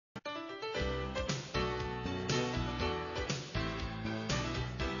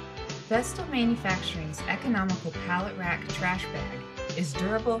Vestil Manufacturing's economical pallet rack trash bag is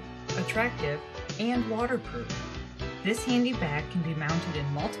durable, attractive, and waterproof. This handy bag can be mounted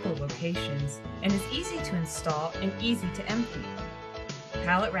in multiple locations and is easy to install and easy to empty.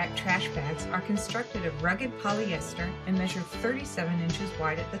 Pallet rack trash bags are constructed of rugged polyester and measure 37 inches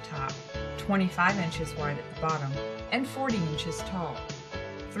wide at the top, 25 inches wide at the bottom, and 40 inches tall.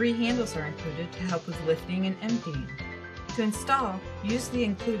 3 handles are included to help with lifting and emptying. To install, use the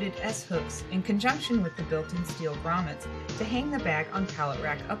included S-hooks in conjunction with the built-in steel grommets to hang the bag on pallet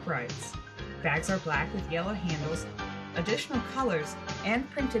rack uprights. Bags are black with yellow handles. Additional colors and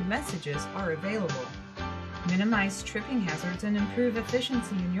printed messages are available. Minimize tripping hazards and improve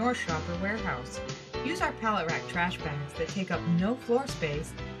efficiency in your shop or warehouse. Use our pallet rack trash bags that take up no floor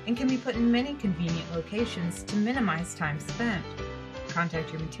space and can be put in many convenient locations to minimize time spent.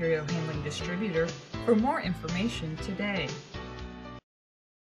 Contact your material handling distributor for more information today.